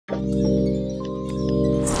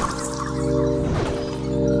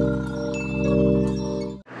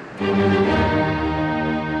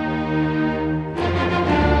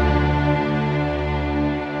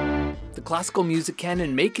classical music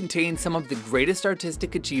canon may contain some of the greatest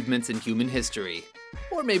artistic achievements in human history.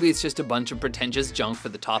 Or maybe it's just a bunch of pretentious junk for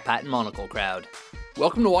the top hat and monocle crowd.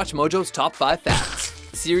 Welcome to Watch Mojo's Top 5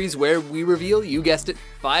 Facts, a series where we reveal, you guessed it,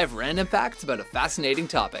 5 random facts about a fascinating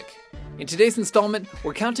topic. In today's installment,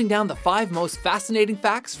 we're counting down the 5 most fascinating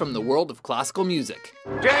facts from the world of classical music.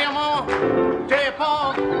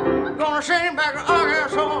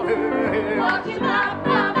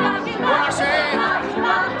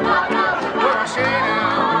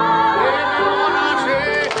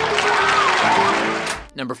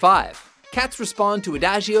 Number 5. Cats respond to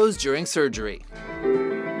adagios during surgery.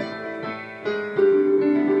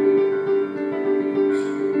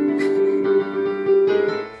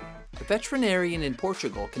 A veterinarian in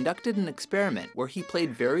Portugal conducted an experiment where he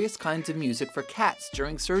played various kinds of music for cats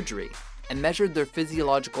during surgery and measured their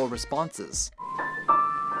physiological responses.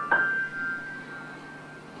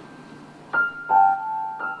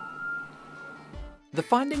 The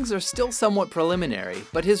findings are still somewhat preliminary,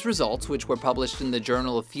 but his results, which were published in the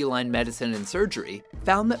Journal of Feline Medicine and Surgery,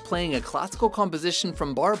 found that playing a classical composition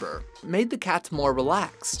from Barber made the cats more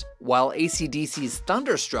relaxed, while AC/DC's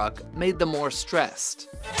Thunderstruck made them more stressed.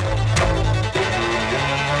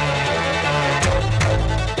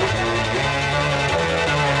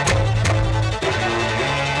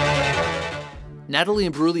 Natalie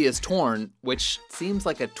Imbruglia's Torn, which seems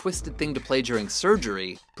like a twisted thing to play during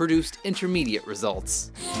surgery, produced intermediate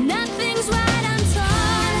results. Nothing's right, I'm torn.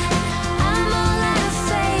 I'm all out of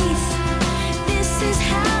faith. This is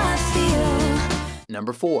how I feel.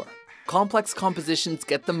 Number 4. Complex compositions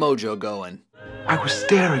get the mojo going. I was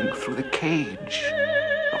staring through the cage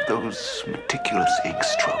of those meticulous ink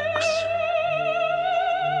strokes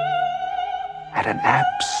at an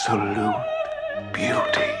absolute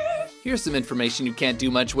beauty. Here's some information you can't do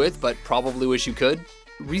much with, but probably wish you could.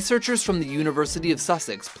 Researchers from the University of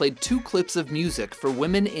Sussex played 2 clips of music for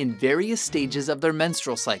women in various stages of their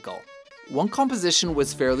menstrual cycle. One composition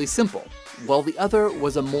was fairly simple, while the other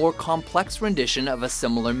was a more complex rendition of a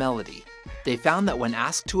similar melody. They found that when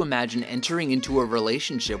asked to imagine entering into a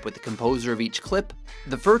relationship with the composer of each clip,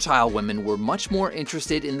 the fertile women were much more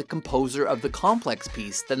interested in the composer of the complex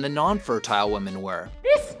piece than the non-fertile women were.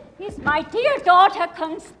 This is my dear daughter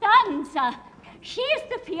Constanza. She is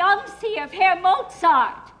the fiancée of Herr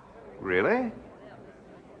Mozart. Really?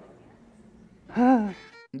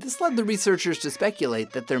 This led the researchers to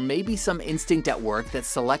speculate that there may be some instinct at work that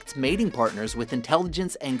selects mating partners with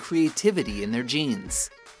intelligence and creativity in their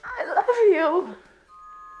genes. I love you.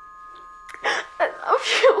 I love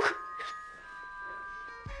you.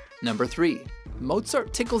 Number 3.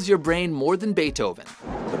 Mozart tickles your brain more than Beethoven.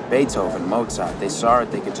 But Beethoven, Mozart, they saw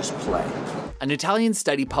it, they could just play. An Italian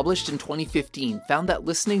study published in 2015 found that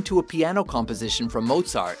listening to a piano composition from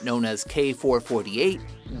Mozart, known as K448,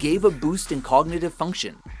 gave a boost in cognitive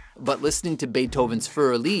function, but listening to Beethoven's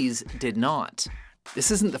Für Elise did not. This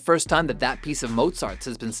isn't the first time that piece of Mozart's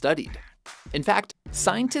has been studied. In fact,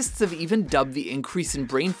 scientists have even dubbed the increase in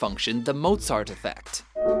brain function the Mozart effect.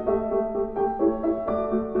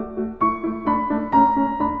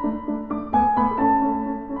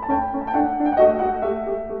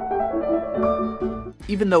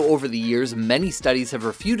 Even though over the years many studies have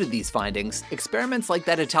refuted these findings, experiments like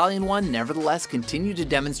that Italian one nevertheless continue to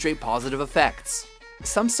demonstrate positive effects.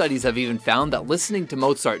 Some studies have even found that listening to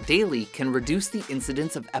Mozart daily can reduce the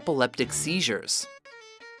incidence of epileptic seizures.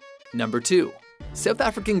 Number 2. South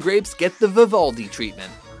African grapes get the Vivaldi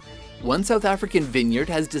treatment. One South African vineyard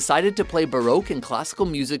has decided to play Baroque and classical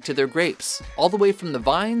music to their grapes, all the way from the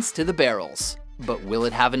vines to the barrels. But will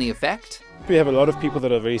it have any effect? We have a lot of people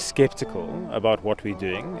that are very skeptical about what we're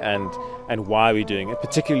doing and why we're doing it,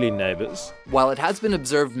 particularly neighbors. While it has been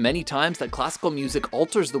observed many times that classical music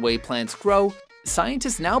alters the way plants grow,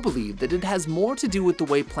 scientists now believe that it has more to do with the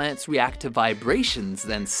way plants react to vibrations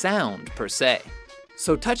than sound per se.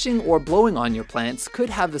 So touching or blowing on your plants could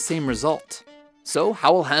have the same result. So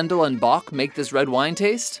how will Handel and Bach make this red wine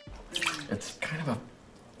taste? It's kind of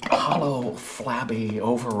a hollow, flabby,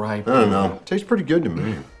 overripe. I don't know. Tastes pretty good to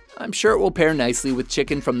me. I'm sure it will pair nicely with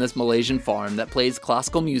chicken from this Malaysian farm that plays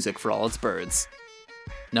classical music for all its birds.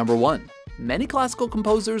 Number 1. Many classical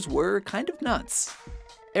composers were kind of nuts.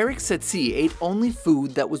 Eric Satie ate only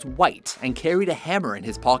food that was white and carried a hammer in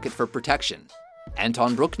his pocket for protection.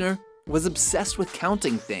 Anton Bruckner was obsessed with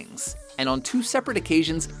counting things, and on 2 separate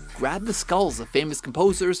occasions grabbed the skulls of famous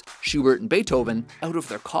composers, Schubert and Beethoven, out of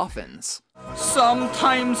their coffins.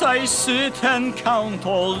 Sometimes I sit and count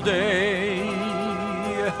all day.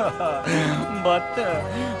 But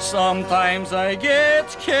sometimes I get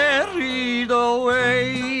carried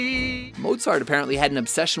away. Mozart apparently had an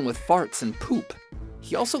obsession with farts and poop.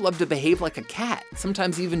 He also loved to behave like a cat,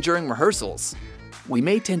 sometimes even during rehearsals. We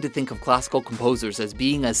may tend to think of classical composers as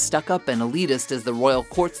being as stuck-up and elitist as the royal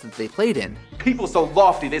courts that they played in. People so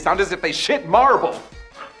lofty, they sound as if they shit marble.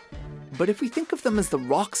 But if we think of them as the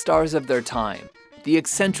rock stars of their time, the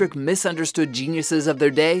eccentric, misunderstood geniuses of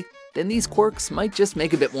their day, then these quirks might just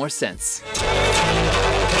make a bit more sense.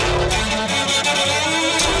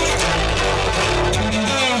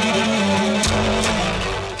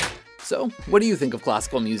 So, what do you think of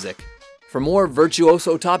classical music? For more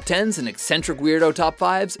virtuoso top 10s and eccentric weirdo top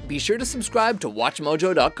 5s, be sure to subscribe to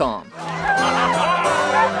WatchMojo.com.